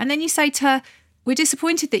 hug. And then you say to her, we're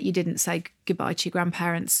disappointed that you didn't say goodbye to your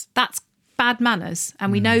grandparents. That's bad manners.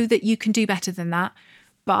 And we know that you can do better than that,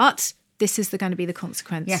 but this is going to be the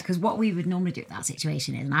consequence. Yeah, because what we would normally do in that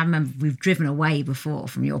situation is, and I remember we've driven away before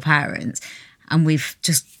from your parents and we've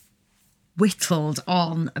just whittled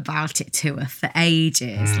on about it to her for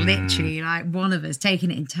ages, literally, like one of us taking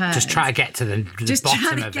it in turns. Just try to get to the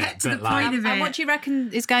bottom of it. To the point of it. And what do you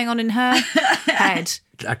reckon is going on in her head?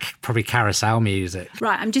 Probably carousel music.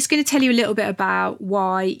 Right, I'm just going to tell you a little bit about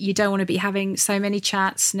why you don't want to be having so many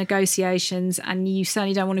chats, negotiations, and you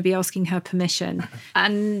certainly don't want to be asking her permission.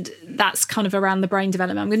 And that's kind of around the brain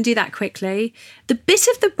development. I'm going to do that quickly. The bit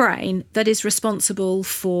of the brain that is responsible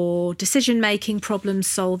for decision-making,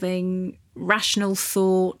 problem-solving, rational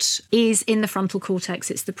thought is in the frontal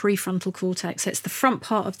cortex. It's the prefrontal cortex. It's the front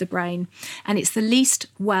part of the brain, and it's the least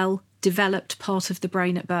well-developed part of the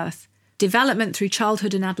brain at birth. Development through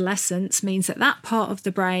childhood and adolescence means that that part of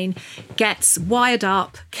the brain gets wired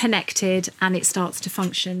up, connected, and it starts to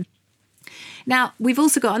function. Now, we've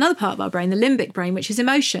also got another part of our brain, the limbic brain, which is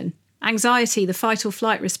emotion, anxiety, the fight or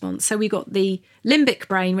flight response. So we've got the limbic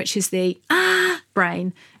brain, which is the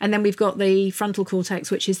brain, and then we've got the frontal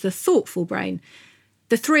cortex, which is the thoughtful brain.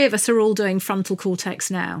 The three of us are all doing frontal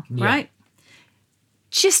cortex now, right?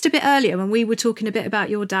 Just a bit earlier, when we were talking a bit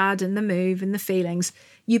about your dad and the move and the feelings,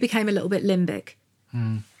 you became a little bit limbic.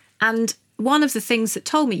 And one of the things that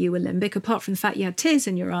told me you were limbic, apart from the fact you had tears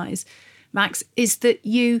in your eyes, Max, is that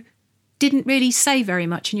you didn't really say very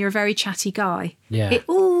much and you're a very chatty guy. Yeah. It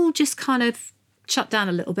all just kind of shut down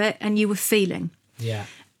a little bit and you were feeling. Yeah.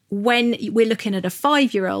 When we're looking at a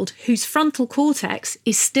 5-year-old whose frontal cortex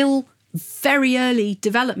is still very early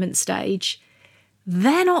development stage,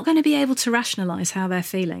 they're not going to be able to rationalise how they're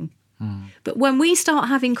feeling. But when we start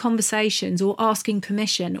having conversations or asking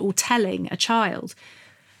permission or telling a child,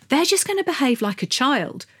 they're just going to behave like a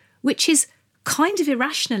child, which is kind of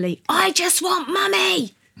irrationally, I just want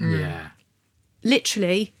mummy. Yeah.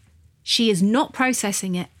 Literally, she is not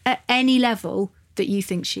processing it at any level that you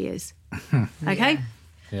think she is. Okay?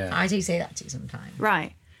 Yeah. I do say that too sometimes.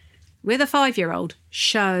 Right. With a 5-year-old,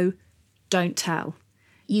 show, don't tell.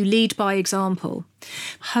 You lead by example.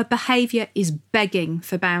 Her behaviour is begging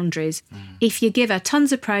for boundaries. If you give her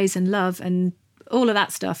tons of praise and love and all of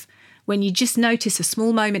that stuff, when you just notice a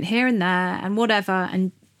small moment here and there and whatever,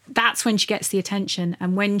 and that's when she gets the attention.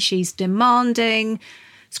 And when she's demanding,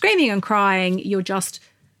 screaming and crying, you're just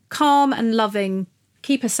calm and loving,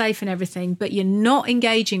 keep her safe and everything, but you're not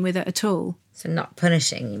engaging with it at all. So not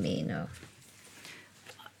punishing, you mean? Or...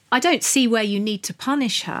 I don't see where you need to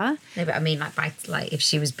punish her. No, but I mean, like if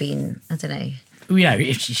she was being, I don't know. You know,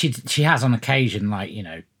 if she has on occasion, like, you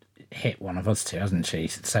know, hit one of us two, hasn't she?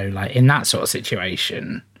 So, like, in that sort of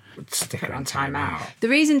situation, stick her in timeout. The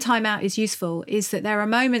reason timeout is useful is that there are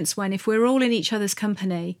moments when if we're all in each other's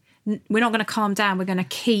company, we're not going to calm down, we're going to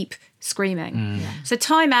keep screaming. So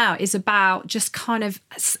timeout is about just kind of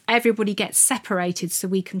everybody gets separated so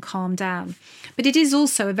we can calm down. But it is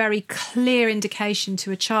also a very clear indication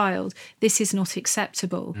to a child, this is not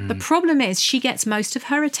acceptable. The problem is she gets most of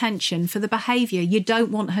her attention for the behaviour you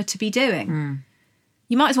don't want her to be doing.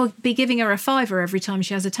 You might as well be giving her a $5 every time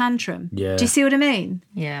she has a tantrum. Yeah. Do you see what I mean?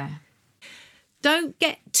 Yeah. Don't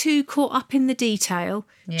get too caught up in the detail.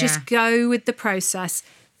 Yeah. Just go with the process.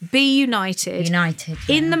 Be united. United.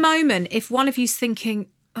 In the moment, if one of you's thinking,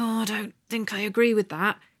 oh, I don't think I agree with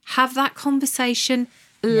that, have that conversation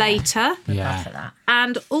later. Yeah. For that.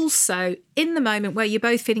 And also, in the moment where you're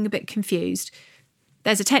both feeling a bit confused,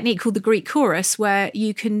 there's a technique called the Greek chorus where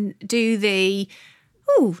you can do the,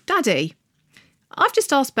 oh, Daddy, I've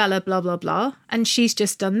just asked Bella blah, blah, blah, and she's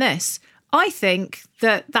just done this. I think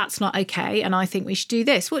that that's not okay, and I think we should do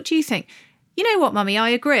this. What do you think? You know what, Mummy, I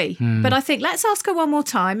agree. But I think let's ask her one more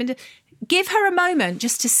time and give her a moment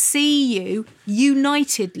just to see you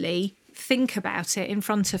unitedly think about it in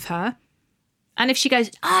front of her. And if she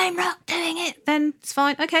goes, I'm not doing it, then it's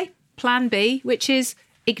fine. Okay, plan B, which is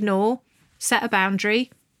ignore, set a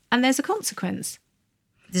boundary, and there's a consequence.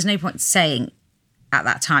 There's no point saying at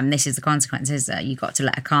that time, this is the consequences. You've got to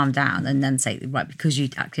let her calm down and then say, right, because you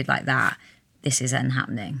acted like that, this is then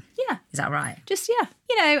happening. Yeah. Is that right? Just, yeah.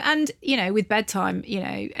 With bedtime,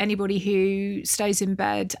 anybody who stays in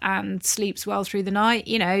bed and sleeps well through the night,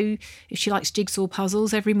 if she likes jigsaw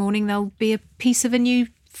puzzles, every morning there'll be a piece of a new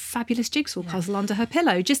fabulous jigsaw puzzle under her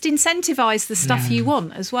pillow. Just incentivise the stuff you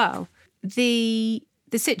want as well. The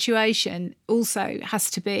situation also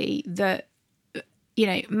has to be that,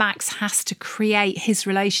 Max has to create his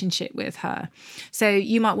relationship with her. So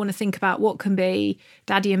you might want to think about what can be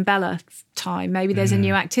Daddy and Bella time. Maybe there's a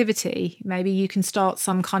new activity. Maybe you can start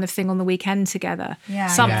some kind of thing on the weekend together.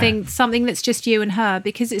 Something that's just you and her,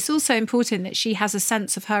 because it's also important that she has a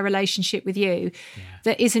sense of her relationship with you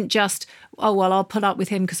that isn't just, oh, well, I'll put up with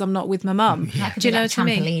him because I'm not with my mum. Do you know what I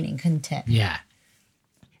mean? Trampolining, couldn't it? Yeah.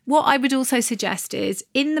 What I would also suggest is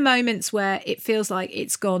in the moments where it feels like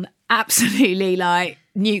it's gone absolutely like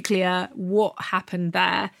nuclear, what happened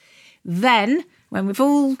there? Then when we've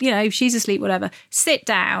all, she's asleep, whatever, sit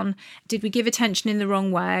down. Did we give attention in the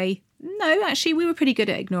wrong way? No, actually, we were pretty good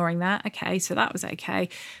at ignoring that. Okay, so that was okay.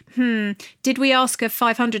 Did we ask her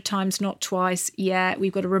 500 times, not twice? Yeah,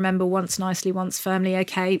 we've got to remember once nicely, once firmly.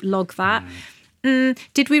 Okay, log that.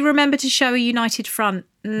 Did we remember to show a united front?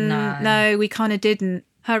 No, we kind of didn't.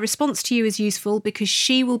 Her response to you is useful because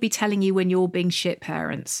she will be telling you when you're being shit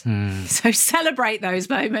parents. So celebrate those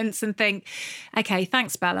moments and think, okay,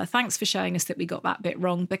 thanks, Bella. Thanks for showing us that we got that bit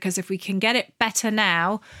wrong, because if we can get it better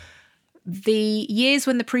now, the years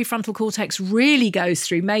when the prefrontal cortex really goes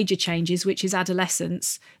through major changes, which is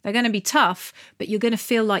adolescence, they're going to be tough, but you're going to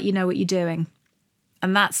feel like you know what you're doing.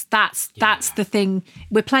 And that's the thing.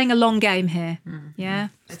 We're playing a long game here. Yeah.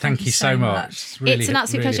 Thank you so much. It's an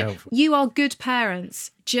absolute pleasure. Helpful. You are good parents.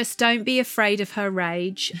 Just don't be afraid of her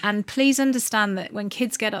rage. And please understand that when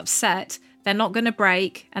kids get upset, they're not going to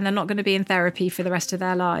break and they're not going to be in therapy for the rest of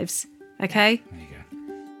their lives. Okay? There you go.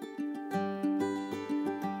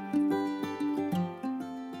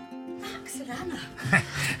 Max and Anna,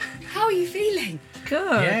 how are you feeling?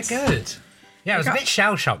 Good. Yeah, good. Yeah, I was a bit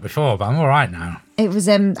shell-shocked before, but I'm all right now. It was,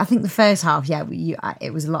 I think the first half,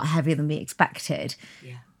 it was a lot heavier than we expected.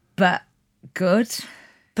 Yeah. But good.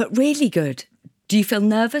 But really good. Do you feel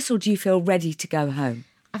nervous or do you feel ready to go home?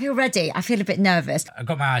 I feel ready. I feel a bit nervous. I've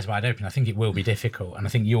got my eyes wide open. I think it will be difficult, and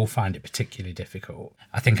I think you'll find it particularly difficult.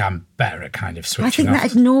 I think I'm better at kind of switching off. I think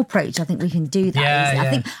that ignore approach, I think we can do that. Yeah,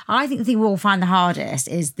 yeah. I think the thing we'll find the hardest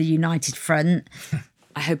is the united front.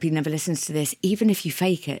 I hope he never listens to this, even if you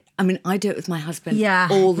fake it. I mean, I do it with my husband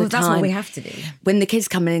all the time. That's what we have to do. When the kids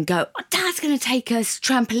come in and go, oh, Dad's going to take us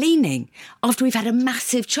trampolining after we've had a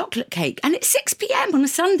massive chocolate cake and it's 6 p.m. on a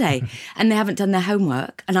Sunday and they haven't done their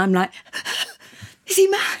homework. And I'm like, is he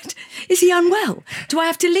mad? Is he unwell? Do I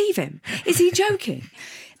have to leave him? Is he joking?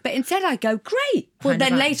 But instead I go, great. Well,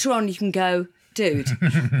 then later on you can go, dude.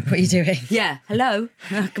 What are you doing? Yeah, hello.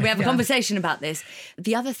 Can we have a conversation about this?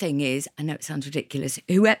 The other thing is, I know it sounds ridiculous,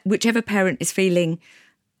 whichever parent is feeling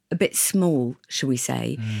a bit small, shall we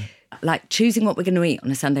say, like choosing what we're going to eat on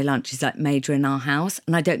a Sunday lunch is like major in our house.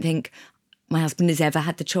 And I don't think my husband has ever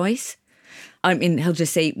had the choice. I mean, he'll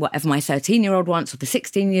just eat whatever my 13-year-old wants or the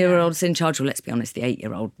 16-year-old's in charge, or let's be honest, the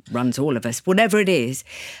 8-year-old runs all of us, whatever it is.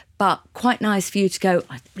 But quite nice for you to go,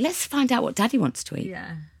 let's find out what Daddy wants to eat.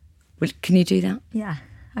 Yeah. Well, can you do that? Yeah,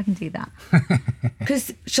 I can do that.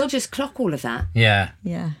 Because she'll just clock all of that. Yeah.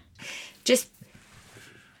 Yeah. Just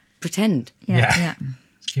pretend. Yeah.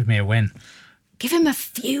 Give me a win. Give him a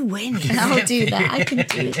few wins. I'll do that. I can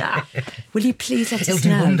do that. Will you please let It'll us do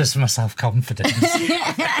know? wonders for my self-confidence.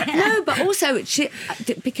 No, but also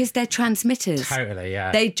because they're transmitters. Totally,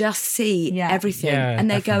 yeah. They just see everything, and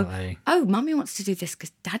they definitely. go, "Oh, Mummy wants to do this because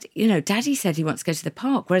Daddy said he wants to go to the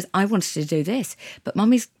park, whereas I wanted to do this, but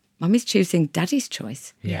Mummy's choosing Daddy's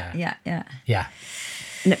choice." Yeah. Yeah.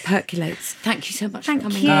 And it percolates. Thank you so much for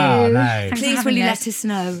coming. You. Oh, no. Thanks Please, for will you having let us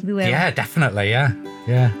know? We will. Yeah, definitely, yeah.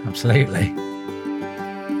 Yeah, absolutely.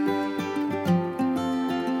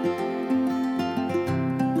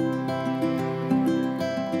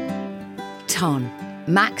 Ton,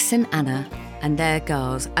 Max and Anna and their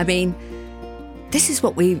girls. I mean, this is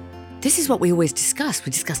what we always discuss.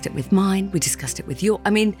 We discussed it with mine. We discussed it with your.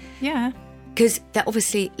 I mean, Yeah. because they're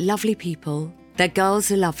obviously lovely people. Their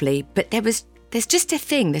girls are lovely, but there's just a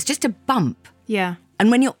thing. There's just a bump. Yeah.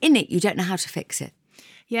 And when you're in it, you don't know how to fix it.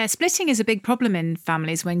 Yeah, splitting is a big problem in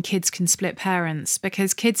families when kids can split parents,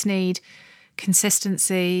 because kids need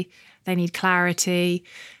consistency, they need clarity.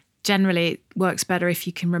 generally it works better if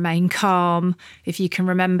you can remain calm, if you can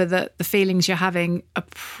remember that the feelings you're having are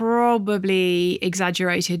probably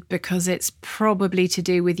exaggerated because it's probably to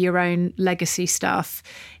do with your own legacy stuff.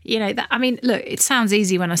 Look, it sounds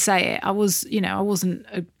easy when I say it. I wasn't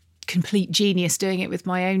a complete genius doing it with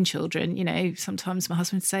my own children. Sometimes my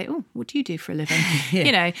husband would say, "Oh, what do you do for a living?"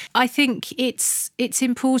 Yeah. I think it's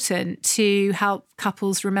important to help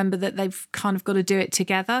couples remember that they've kind of got to do it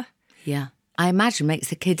together. Yeah. I imagine makes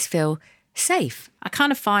the kids feel safe. I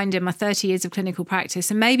kind of find in my 30 years of clinical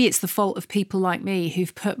practice, and maybe it's the fault of people like me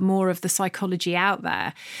who've put more of the psychology out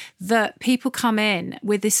there, that people come in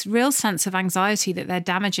with this real sense of anxiety that they're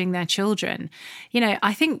damaging their children.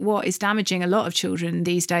 I think what is damaging a lot of children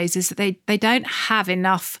these days is that they don't have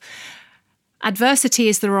enough. Adversity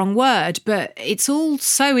is the wrong word, but it's all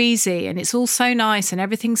so easy and it's all so nice and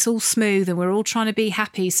everything's all smooth and we're all trying to be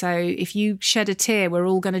happy. So if you shed a tear, we're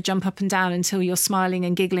all going to jump up and down until you're smiling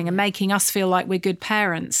and giggling and making us feel like we're good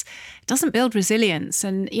parents. It doesn't build resilience.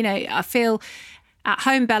 And, I feel at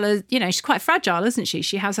home, Bella, she's quite fragile, isn't she?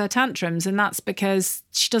 She has her tantrums, and that's because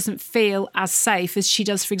she doesn't feel as safe as she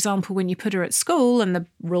does, for example, when you put her at school and the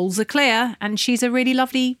rules are clear and she's a really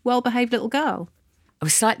lovely, well-behaved little girl. I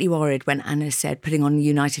was slightly worried when Anna said putting on a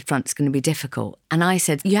united front is going to be difficult. And I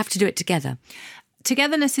said, you have to do it together.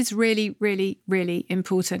 Togetherness is really, really, really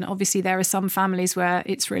important. Obviously, there are some families where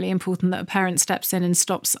it's really important that a parent steps in and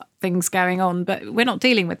stops things going on. But we're not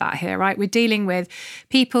dealing with that here, right? We're dealing with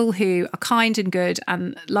people who are kind and good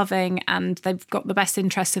and loving and they've got the best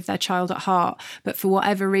interests of their child at heart. But for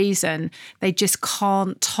whatever reason, they just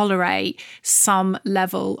can't tolerate some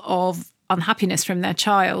level of unhappiness from their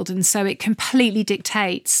child. And so it completely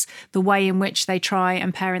dictates the way in which they try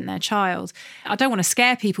and parent their child. I don't want to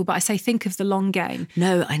scare people, but I say think of the long game.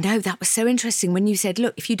 No, I know. That was so interesting when you said,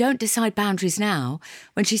 look, if you don't decide boundaries now,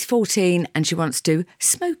 when she's 14 and she wants to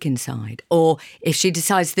smoke inside, or if she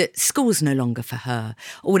decides that school's no longer for her,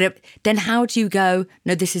 or whatever, then how do you go,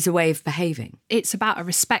 no, this is a way of behaving? It's about a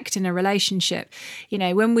respect in a relationship.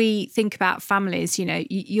 When we think about families,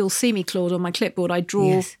 you'll see me, Claude, on my clipboard, I draw...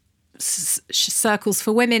 Yes. Circles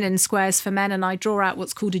for women and squares for men, and I draw out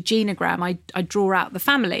what's called a genogram. I draw out the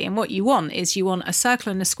family, and what you want is a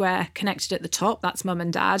circle and a square connected at the top, that's mum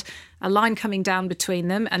and dad, a line coming down between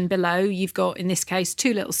them, and below you've got, in this case,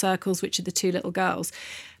 two little circles, which are the two little girls.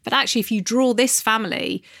 But actually, if you draw this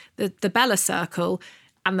family, the Bella circle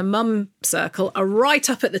and the mum circle are right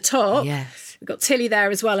up at the top. Yes. We've got Tilly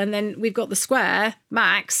there as well. And then we've got the square,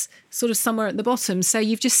 Max, sort of somewhere at the bottom. So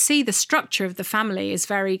you just see the structure of the family is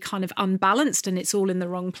very kind of unbalanced and it's all in the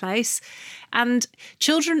wrong place. And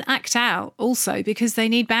children act out also because they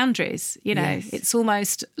need boundaries. Yes. It's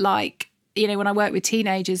almost like, when I work with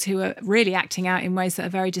teenagers who are really acting out in ways that are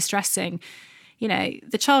very distressing,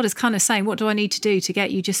 the child is kind of saying, what do I need to do to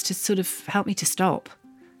get you just to sort of help me to stop?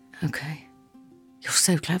 Okay. You're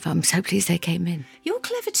so clever. I'm so pleased they came in. You're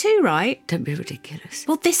clever too, right? Don't be ridiculous.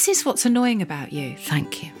 Well, this is what's annoying about you.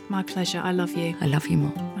 Thank you. My pleasure. I love you. I love you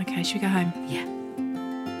more. Okay, should we go home? Yeah.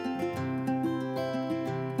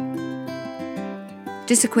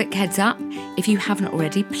 Just a quick heads up, if you haven't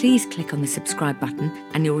already, please click on the subscribe button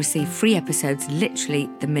and you'll receive free episodes literally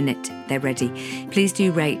the minute they're ready. Please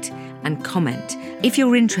do rate and comment. If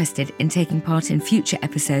you're interested in taking part in future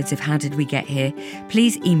episodes of How Did We Get Here,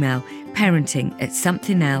 please email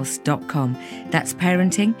parenting@somethingelse.com. That's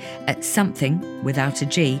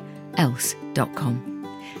parenting@something.else.com.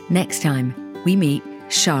 Next time, we meet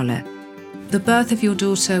Charlotte. The birth of your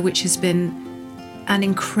daughter, which has been an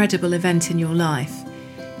incredible event in your life,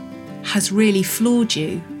 has really floored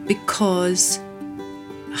you because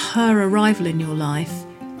her arrival in your life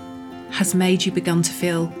has made you begun to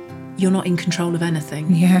feel you're not in control of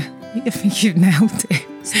anything. Yeah, I think you've nailed it.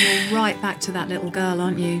 So you're right back to that little girl,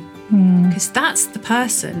 aren't you? Because that's the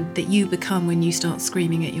person that you become when you start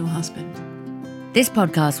screaming at your husband. This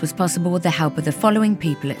podcast was possible with the help of the following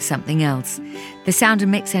people at Something Else. The sound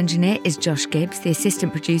and mix engineer is Josh Gibbs, the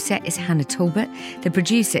assistant producer is Hannah Talbot, the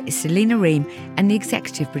producer is Selena Ream, and the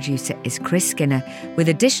executive producer is Chris Skinner, with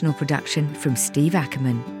additional production from Steve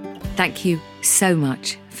Ackerman. Thank you so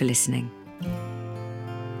much for listening.